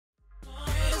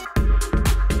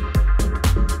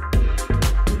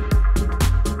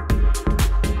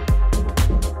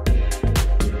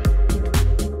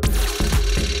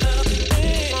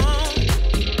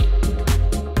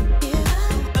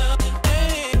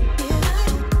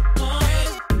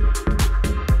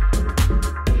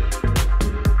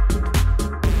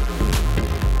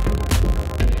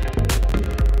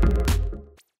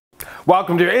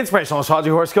Welcome to your Inspirational Astrology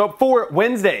Horoscope for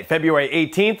Wednesday, February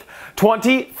 18th,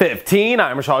 2015.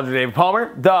 I'm Astrologer David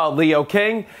Palmer, the Leo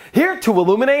King, here to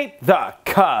illuminate the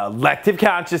collective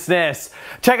consciousness.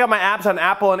 Check out my apps on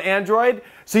Apple and Android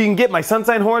so you can get my sun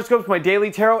sign horoscopes, my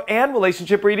daily tarot, and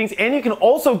relationship readings, and you can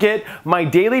also get my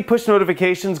daily push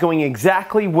notifications going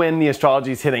exactly when the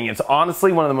astrology is hitting. It's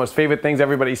honestly one of the most favorite things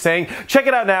everybody's saying. Check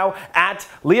it out now at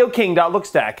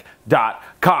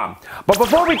leoking.lookstack.com. But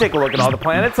before we take a look at all the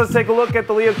planets, let's take a look at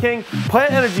the Leo King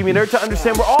Planet Energy Meter to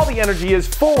understand where all the energy is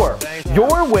for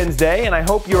your Wednesday. And I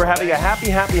hope you're having a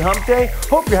happy hump day.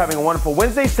 Hope you're having a wonderful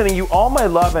Wednesday. Sending you all my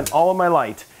love and all of my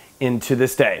light into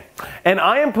this day. And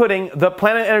I am putting the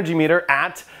Planet Energy Meter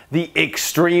at the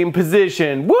extreme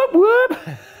position. Whoop, whoop.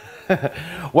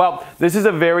 Well, this is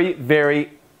a very,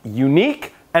 very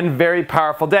unique and very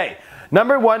powerful day.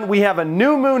 Number one, we have a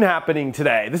new moon happening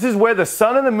today. This is where the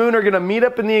sun and the moon are going to meet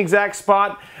up in the exact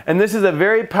spot, and this is a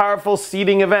very powerful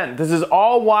seeding event. This is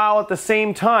all while at the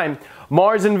same time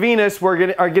Mars and Venus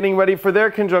are getting ready for their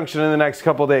conjunction in the next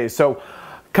couple days. So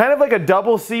kind of like a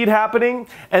double seed happening,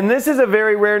 and this is a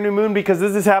very rare new moon because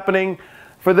this is happening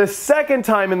for the second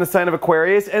time in the sign of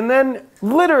Aquarius, and then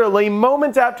literally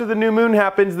moments after the new moon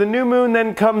happens, the new moon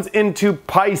then comes into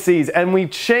Pisces, and we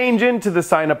change into the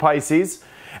sign of Pisces.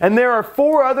 And there are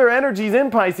 4 other energies in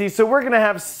Pisces, so we're going to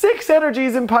have 6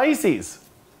 energies in Pisces.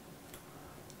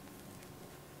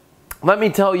 Let me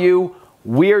tell you,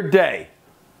 weird day.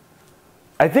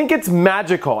 I think it's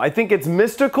magical. I think it's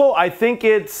mystical. I think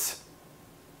it's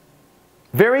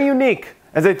very unique,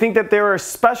 as I think that there are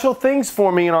special things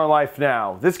forming in our life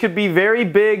now. This could be very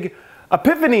big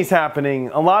epiphanies happening,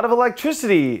 a lot of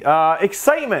electricity,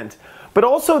 excitement, but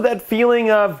also that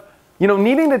feeling of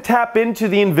needing to tap into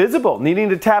the invisible, needing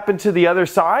to tap into the other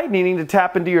side, needing to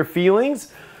tap into your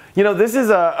feelings. This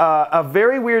is a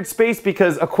very weird space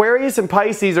because Aquarius and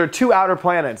Pisces are 2 outer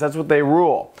planets. That's what they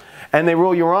rule. And they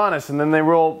rule Uranus, and then they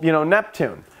rule,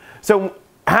 Neptune. So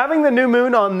having the new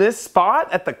moon on this spot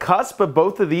at the cusp of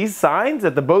both of these signs,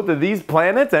 at both of these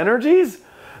planets' energies,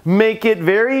 make it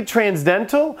very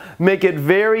transcendental, make it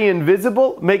very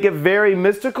invisible, make it very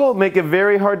mystical, make it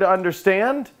very hard to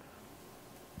understand.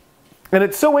 And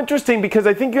it's so interesting because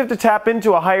I think you have to tap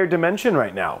into a higher dimension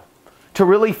right now to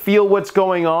really feel what's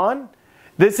going on.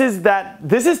 This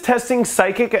is testing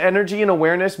psychic energy and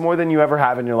awareness more than you ever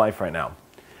have in your life right now.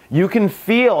 You can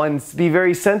feel and be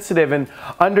very sensitive and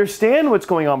understand what's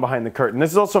going on behind the curtain.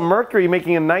 This is also Mercury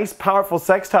making a nice, powerful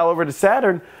sextile over to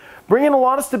Saturn, bringing a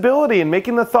lot of stability and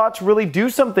making the thoughts really do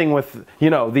something with,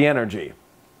 the energy.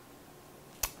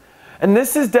 And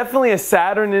this is definitely a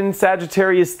Saturn in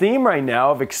Sagittarius theme right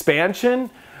now of expansion,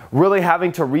 really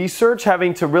having to research,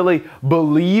 having to really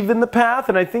believe in the path.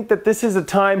 And I think that this is a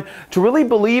time to really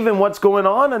believe in what's going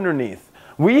on underneath.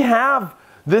 We have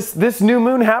this new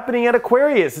moon happening at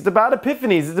Aquarius. It's about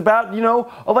epiphanies. It's about,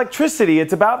 electricity.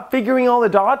 It's about figuring all the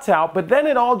dots out. But then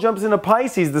it all jumps into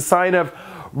Pisces, the sign of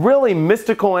really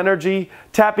mystical energy,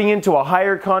 tapping into a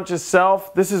higher conscious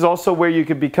self. This is also where you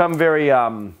could become very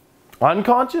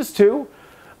unconscious too.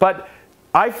 But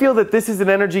I feel that this is an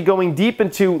energy going deep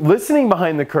into listening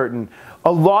behind the curtain.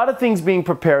 A lot of things being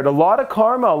prepared, a lot of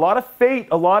karma, a lot of fate,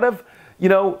 a lot of,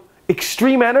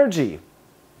 extreme energy.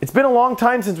 It's been a long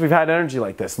time since we've had energy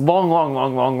like this.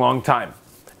 Long time.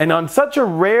 And on such a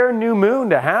rare new moon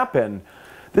to happen,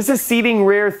 this is seeding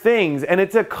rare things. And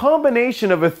it's a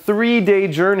combination of a 3-day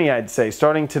journey, I'd say,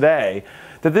 starting today.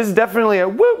 That this is definitely a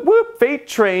whoop whoop fate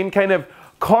train kind of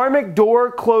karmic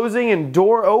door closing and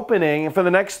door opening for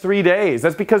the next 3 days.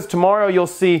 That's because tomorrow you'll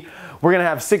see we're going to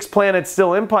have 6 planets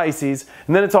still in Pisces,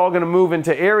 and then it's all going to move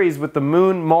into Aries with the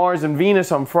Moon, Mars, and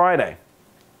Venus on Friday.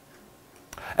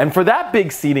 And for that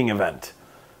big seeding event.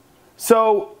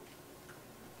 So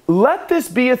let this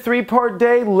be a 3-part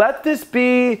day. Let this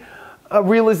be a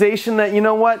realization that,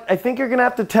 I think you're going to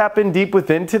have to tap in deep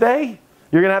within today.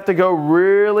 You're going to have to go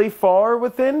really far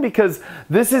within because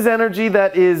this is energy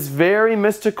that is very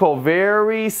mystical,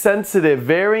 very sensitive,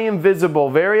 very invisible,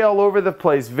 very all over the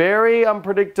place, very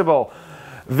unpredictable,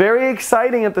 very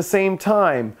exciting at the same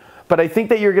time. But I think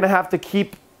that you're going to have to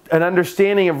keep an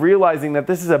understanding of realizing that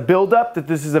this is a buildup, that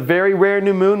this is a very rare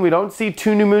new moon. We don't see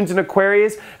 2 new moons in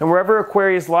Aquarius, and wherever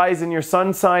Aquarius lies in your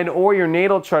sun sign or your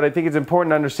natal chart, I think it's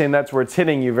important to understand that's where it's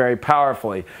hitting you very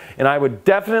powerfully. And I would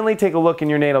definitely take a look in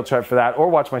your natal chart for that, or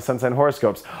watch my sun sign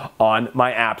horoscopes on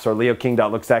my apps or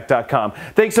leoking.lookstack.com.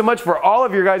 Thanks so much for all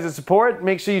of your guys' support.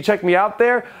 Make sure you check me out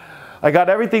there. I got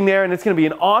everything there, and it's going to be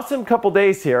an awesome couple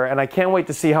days here, and I can't wait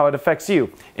to see how it affects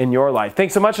you in your life.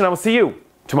 Thanks so much, and I will see you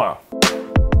tomorrow.